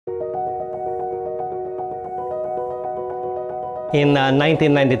In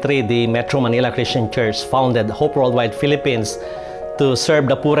 1993, the Metro Manila Christian Church founded HOPEww Philippines to serve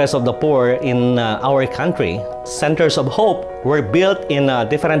the poorest of the poor in our country. Centers of Hope were built in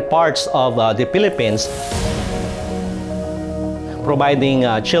different parts of the Philippines, providing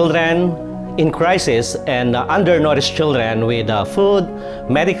children in crisis and undernourished children with food,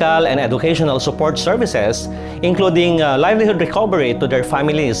 medical, and educational support services, including livelihood recovery to their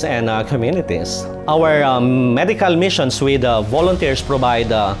families and communities. Our medical missions with volunteers provide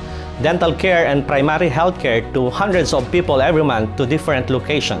dental care and primary health care to hundreds of people every month to different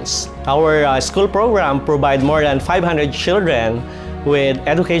locations. Our school program provides more than 500 children with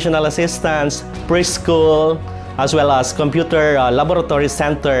educational assistance, preschool, as well as computer laboratory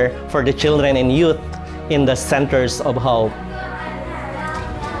center for the children and youth in the Centers of Hope.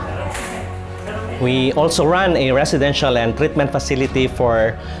 We also run a residential and treatment facility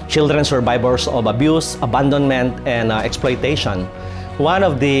for children survivors of abuse, abandonment, and exploitation. One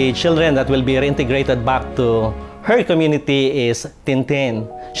of the children that will be reintegrated back to her community is Tintin.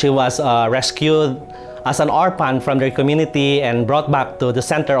 She was rescued as an orphan from their community and brought back to the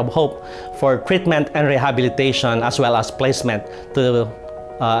Center of Hope for treatment and rehabilitation, as well as placement to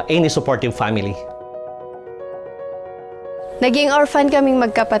any supportive family. Naging orphan kaming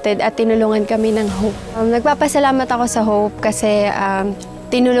magkapatid at tinulungan kami ng Hope. Nagpapasalamat ako sa Hope kasi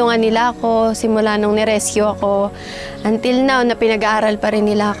tinulungan nila ako simula nung nirescue ako. Until now, na pinag-aaral pa rin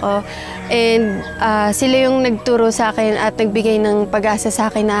nila ako. And sila yung nagturo sa akin at nagbigay ng pag-asa sa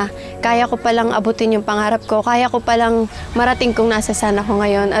akin na kaya ko palang abutin yung pangarap ko, kaya ko palang marating kung nasa sana ko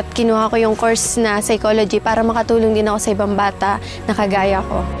ngayon. At kinuha ko yung course na psychology para makatulong din ako sa ibang bata na kagaya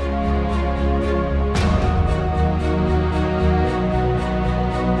ko.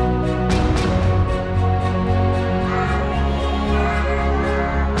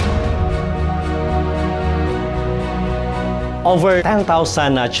 Over 10,000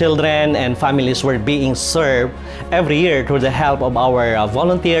 children and families were being served every year through the help of our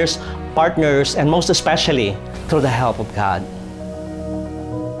volunteers, partners, and most especially through the help of God.